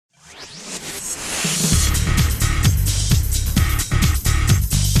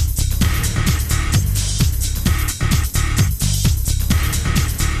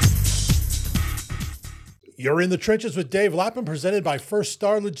We're in the trenches with Dave Lapham, presented by First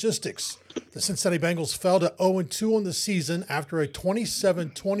Star Logistics. The Cincinnati Bengals fell to 0-2 on the season after a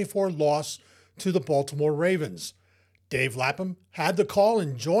 27-24 loss to the Baltimore Ravens. Dave Lapham had the call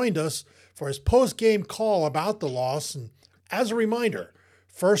and joined us for his post-game call about the loss. And as a reminder,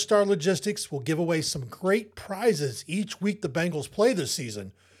 First Star Logistics will give away some great prizes each week the Bengals play this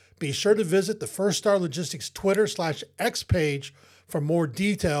season. Be sure to visit the First Star Logistics Twitter/X page for more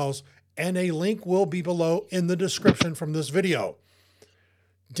details, and a link will be below in the description from this video.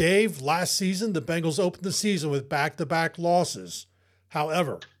 Dave, last season, the Bengals opened the season with back-to-back losses.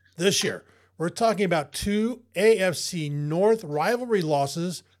 However, this year, we're talking about two AFC North rivalry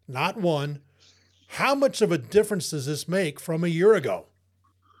losses, not one. How much of a difference does this make from a year ago?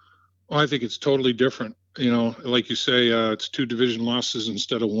 Well, I think it's totally different. You know, like you say, it's two division losses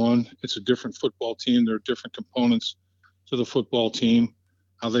instead of one. It's a different football team. There are different components to the football team.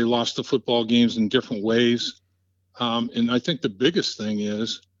 How they lost the football games in different ways. And I think the biggest thing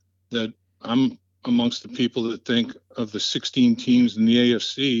is that I'm amongst the people that think of the 16 teams in the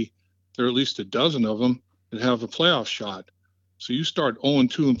AFC, there are at least a dozen of them that have a playoff shot. So you start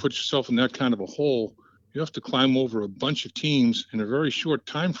 0-2 and put yourself in that kind of a hole. You have to climb over a bunch of teams in a very short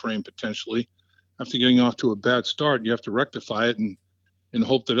time frame, potentially. After getting off to a bad start, you have to rectify it and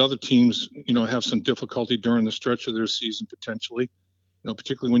hope that other teams, have some difficulty during the stretch of their season, potentially.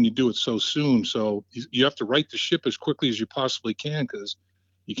 Particularly when you do it so soon. So you have to right the ship as quickly as you possibly can, because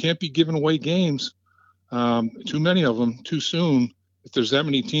you can't be giving away games, too many of them, too soon, if there's that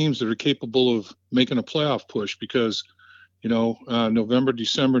many teams that are capable of making a playoff push. Because, November,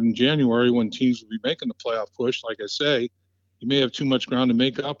 December, and January, when teams will be making the playoff push, like I say, you may have too much ground to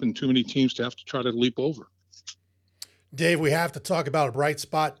make up and too many teams to have to try to leap over. Dave, we have to talk about a bright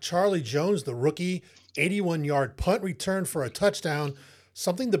spot. Charlie Jones, the rookie, 81-yard punt return for a touchdown,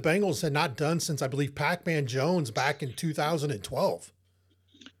 something the Bengals had not done since, I believe, Pac-Man Jones back in 2012.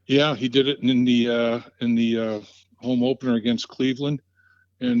 Yeah, he did it in the home opener against Cleveland,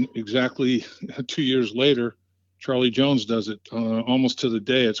 and exactly 2 years later, Charlie Jones does it almost to the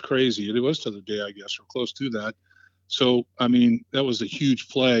day. It's crazy. It was to the day, I guess, or close to that. So, that was a huge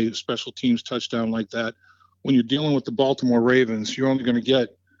play, a special teams touchdown like that. When you're dealing with the Baltimore Ravens, you're only going to get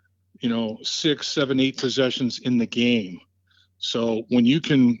 6, 7, 8 possessions in the game. So when you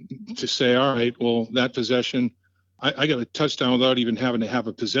can to say, all right, well, that possession, I got a touchdown without even having to have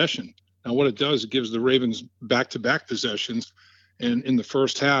a possession. Now, what it does, it gives the Ravens back-to-back possessions. And in the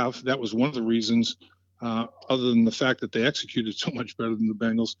first half, that was one of the reasons, other than the fact that they executed so much better than the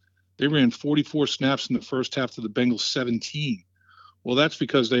Bengals. They ran 44 snaps in the first half to the Bengals 17. Well, that's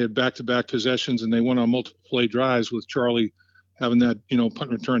because they had back-to-back possessions and they went on multiple play drives with Charlie having that,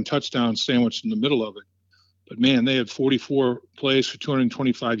 punt return touchdown sandwiched in the middle of it. But, man, they had 44 plays for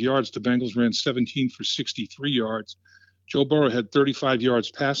 225 yards. The Bengals ran 17 for 63 yards. Joe Burrow had 35 yards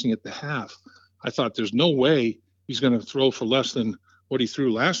passing at the half. I thought there's no way he's going to throw for less than what he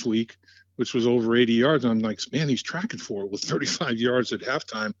threw last week, which was over 80 yards. I'm like, man, he's tracking for it with 35 yards at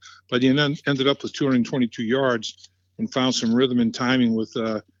halftime. But he ended up with 222 yards and found some rhythm and timing with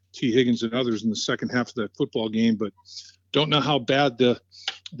T. Higgins and others in the second half of that football game. But don't know how bad the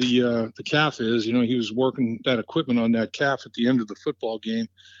calf is. He was working that equipment on that calf at the end of the football game.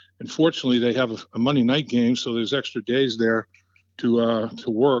 And fortunately, they have a Monday night game, so there's extra days there to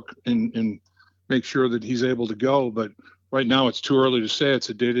work and make sure that he's able to go. But right now, it's too early to say. It's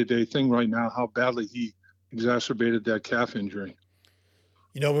a day-to-day thing right now, how badly he exacerbated that calf injury.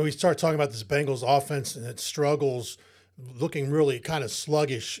 When we start talking about this Bengals offense and its struggles, looking really kind of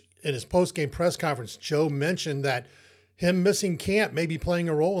sluggish, in his post-game press conference, Joe mentioned that him missing camp may be playing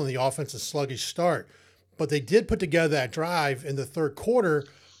a role in the offense's sluggish start. But they did put together that drive in the third quarter,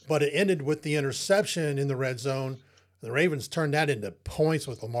 but it ended with the interception in the red zone. The Ravens turned that into points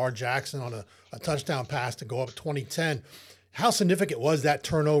with Lamar Jackson on a touchdown pass to go up 20-10. How significant was that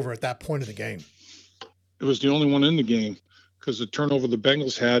turnover at that point of the game? It was the only one in the game, because the turnover the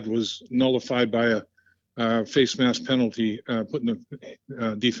Bengals had was nullified by a face mask penalty, putting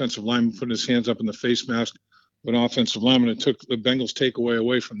the defensive lineman putting his hands up in the face mask of an offensive lineman. It took the Bengals takeaway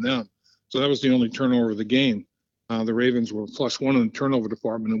away from them. So that was the only turnover of the game. The Ravens were +1 in the turnover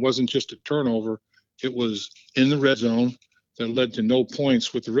department. It wasn't just a turnover. It was in the red zone that led to no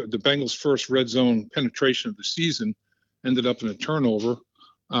points. With the Bengals' first red zone penetration of the season ended up in a turnover.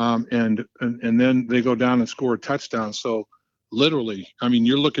 And then they go down and score a touchdown. So literally,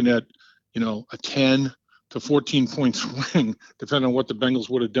 you're looking at, a 10 to 14 point swing, depending on what the Bengals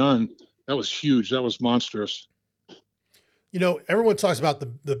would have done. That was huge. That was monstrous. Everyone talks about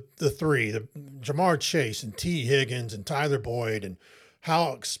the three, the Jamar Chase and T. Higgins and Tyler Boyd, and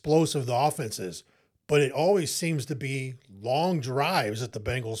how explosive the offense is. but it always seems to be long drives that the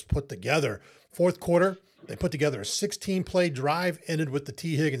Bengals put together. Fourth quarter, they put together a 16-play drive, ended with the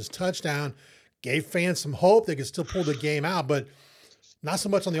T. Higgins touchdown, gave fans some hope they could still pull the game out, but not so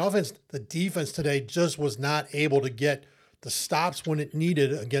much on the offense. The defense today just was not able to get the stops when it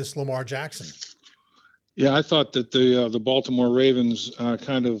needed against Lamar Jackson. Yeah, I thought that the Baltimore Ravens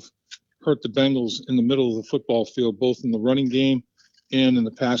kind of hurt the Bengals in the middle of the football field, both in the running game and in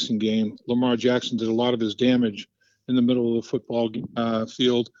the passing game. Lamar Jackson did a lot of his damage in the middle of the football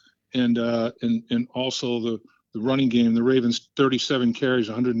field, and also the running game. The Ravens 37 carries,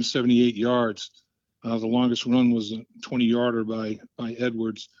 178 yards. The longest run was a 20-yarder by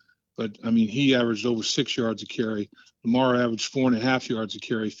Edwards, but I mean he averaged over 6 yards a carry. Lamar averaged 4.5 yards a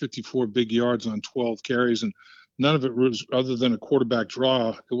carry, 54 big yards on 12 carries, and none of it was other than a quarterback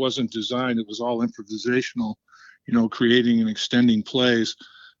draw. It wasn't designed; it was all improvisational, creating and extending plays.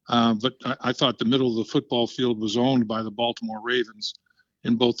 But I thought the middle of the football field was owned by the Baltimore Ravens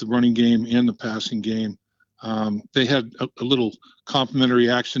in both the running game and the passing game. They had a little complimentary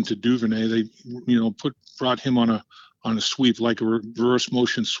action to Duvernay. They, brought him on a sweep, like a reverse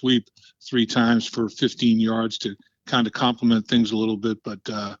motion sweep, 3 times for 15 yards to kind of complement things a little bit. But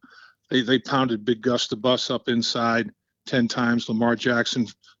they pounded Big Gus the Bus up inside 10 times, Lamar Jackson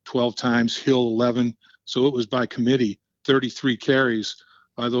 12 times, Hill 11. So it was by committee, 33 carries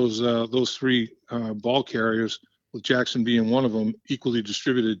by those 3 ball carriers, with Jackson being one of them, equally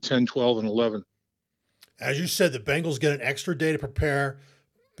distributed 10, 12, and 11. As you said, the Bengals get an extra day to prepare.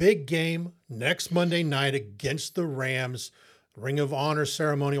 Big game next Monday night against the Rams. Ring of Honor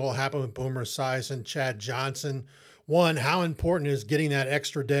ceremony will happen with Boomer Esiason and Chad Johnson. One, how important is getting that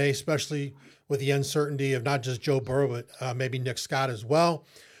extra day, especially with the uncertainty of not just Joe Burrow, but maybe Nick Scott as well.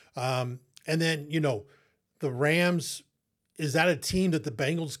 And then, the Rams, is that a team that the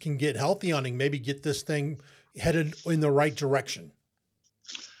Bengals can get healthy on and maybe get this thing headed in the right direction?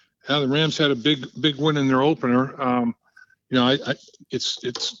 Yeah, the Rams had a big win in their opener. It's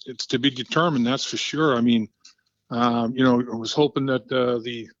to be determined, that's for sure. I mean, I was hoping that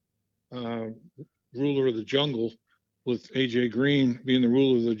the ruler of the jungle, with AJ Green being the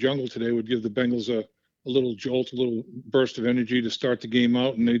ruler of the jungle today, would give the Bengals a little jolt, a little burst of energy to start the game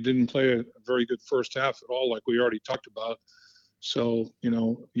out, and they didn't play a very good first half at all, like we already talked about. So,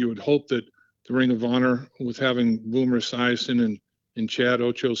 you would hope that the Ring of Honor, with having Boomer Esiason and Chad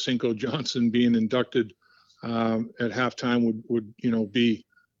Ochocinco Johnson being inducted at halftime, would be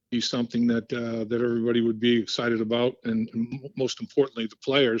something that everybody would be excited about, and most importantly, the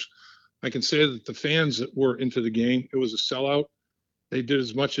players. I can say that the fans that were into the game, it was a sellout. They did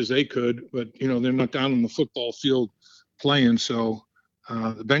as much as they could, but they're not down on the football field playing. So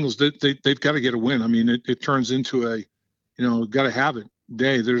the Bengals, they've got to get a win. I mean, it turns into a got to have it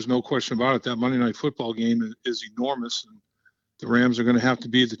day. There's no question about it. That Monday Night Football game is enormous, and the Rams are going to have to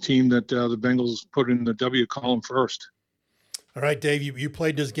be the team that the Bengals put in the W column first. All right, Dave, you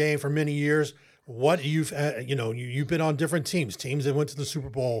played this game for many years. What you've been on different teams that went to the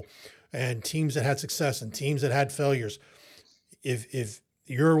Super Bowl, and teams that had success and teams that had failures. If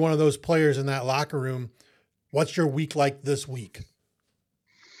you're one of those players in that locker room, what's your week like this week?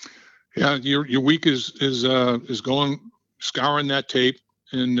 Yeah, your week is going scouring that tape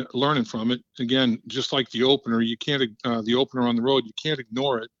and learning from it. Again, just like the opener, you can't the opener on the road, you can't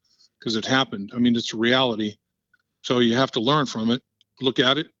ignore it because it happened. I mean, it's a reality. So you have to learn from it, look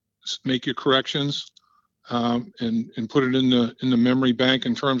at it, make your corrections, and put it in the memory bank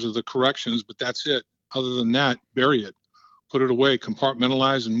in terms of the corrections. But that's it. Other than that, bury it, put it away,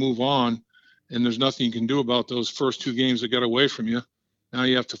 compartmentalize, and move on. And there's nothing you can do about those first 2 games that got away from you. Now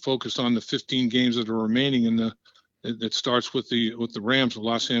you have to focus on the 15 games that are remaining that starts with the Rams, the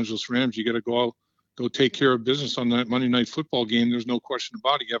Los Angeles Rams. You got to go take care of business on that Monday Night Football game. There's no question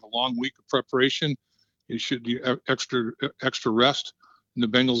about it. You have a long week of preparation. You should do extra rest, and the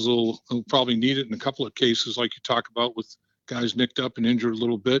Bengals will probably need it in a couple of cases, like you talk about, with guys nicked up and injured a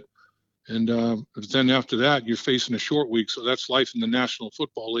little bit. And then after that, you're facing a short week. So that's life in the National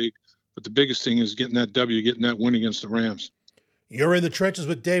Football League. But the biggest thing is getting that W, getting that win against the Rams. You're in the trenches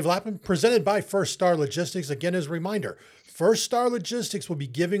with Dave Lapham, presented by First Star Logistics. Again, as a reminder, First Star Logistics will be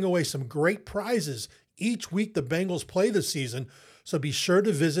giving away some great prizes each week the Bengals play this season. So be sure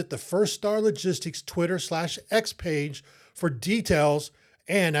to visit the First Star Logistics Twitter/X page for details.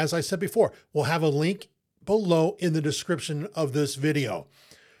 And as I said before, we'll have a link below in the description of this video.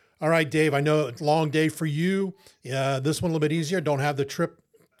 All right, Dave, I know it's a long day for you. This one a little bit easier. Don't have the trip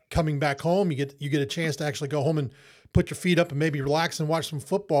coming back home. You get a chance to actually go home and put your feet up and maybe relax and watch some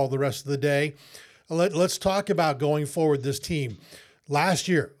football the rest of the day. Let's talk about going forward this team. Last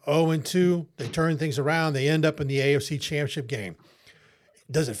year, 0-2, they turn things around. They end up in the AFC Championship game.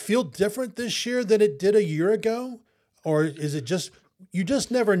 Does it feel different this year than it did a year ago? Or is it just, you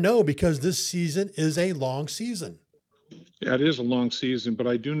just never know because this season is a long season? Yeah, it is a long season, but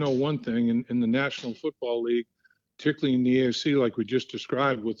I do know one thing in the National Football League, particularly in the AFC, like we just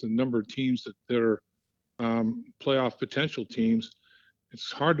described, with the number of teams that are playoff potential teams,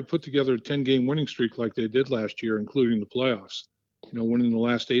 it's hard to put together a 10-game winning streak like they did last year, including the playoffs. Winning the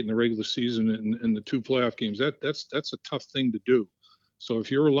last 8 in the regular season and the 2 playoff games, that's a tough thing to do. So if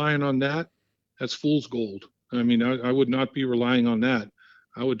you're relying on that, that's fool's gold. I mean, I would not be relying on that.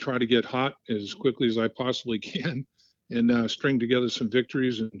 I would try to get hot as quickly as I possibly can and string together some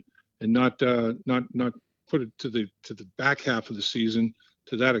victories and not put it to the back half of the season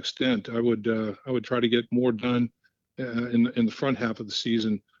to that extent. I would try to get more done in the front half of the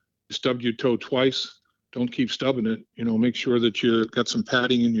season. You stubbed your toe twice. Don't keep stubbing it. Make sure that you've got some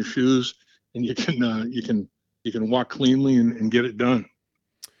padding in your shoes and you can walk cleanly and get it done.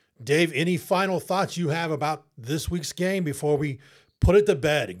 Dave, any final thoughts you have about this week's game before we put it to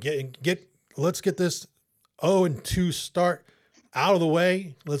bed? Let's get this 0-2 start out of the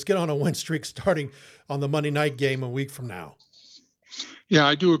way. Let's get on a win streak starting on the Monday night game a week from now. Yeah,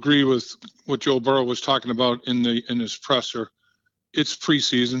 I do agree with what Joe Burrow was talking about in his presser. It's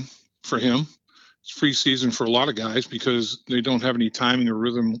preseason for him. It's preseason for a lot of guys because they don't have any timing or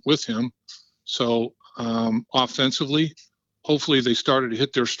rhythm with him. So offensively, hopefully they started to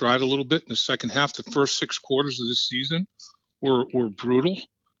hit their stride a little bit in the second half. The first 6 quarters of this season were brutal.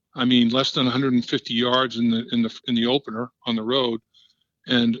 I mean, less than 150 yards in the opener on the road,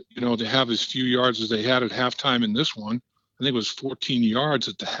 and to have as few yards as they had at halftime in this one, I think it was 14 yards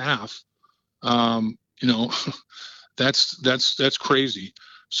at the half. That's crazy.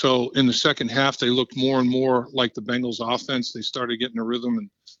 So in the second half, they looked more and more like the Bengals offense. They started getting a rhythm and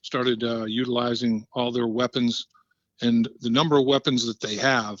started utilizing all their weapons. And the number of weapons that they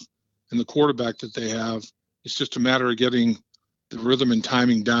have and the quarterback that they have, it's just a matter of getting the rhythm and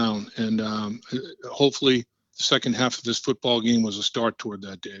timing down. And hopefully the second half of this football game was a start toward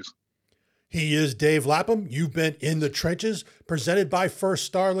that, Dave. He is Dave Lapham. You've been In the Trenches, presented by First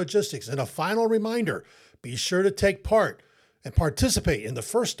Star Logistics. And a final reminder, be sure to take part and participate in the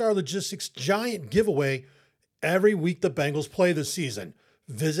First Star Logistics giant giveaway every week the Bengals play this season.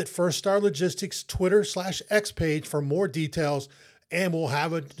 Visit First Star Logistics Twitter/X page for more details, and we'll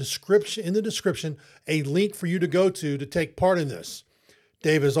have a description in the description, a link for you to go to take part in this.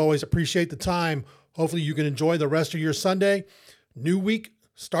 Dave, as always, appreciate the time. Hopefully you can enjoy the rest of your Sunday. New week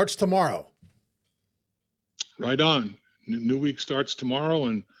starts tomorrow. Right on. New week starts tomorrow,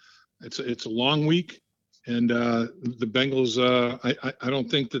 and it's a long week. And the Bengals, I don't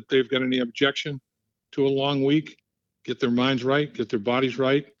think that they've got any objection to a long week. Get their minds right, get their bodies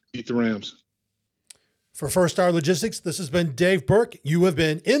right, beat the Rams. For First Star Logistics, this has been Dave Burke. You have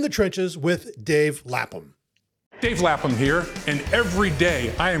been In the Trenches with Dave Lapham. Dave Lapham here, and every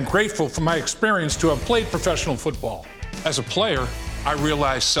day I am grateful for my experience to have played professional football. As a player, I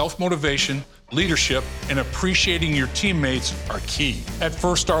realized self-motivation, leadership, and appreciating your teammates are key. At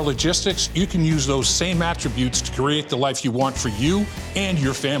First Star Logistics, you can use those same attributes to create the life you want for you and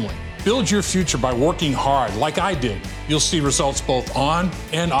your family. Build your future by working hard like I did. You'll see results both on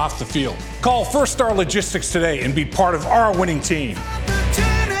and off the field. Call First Star Logistics today and be part of our winning team.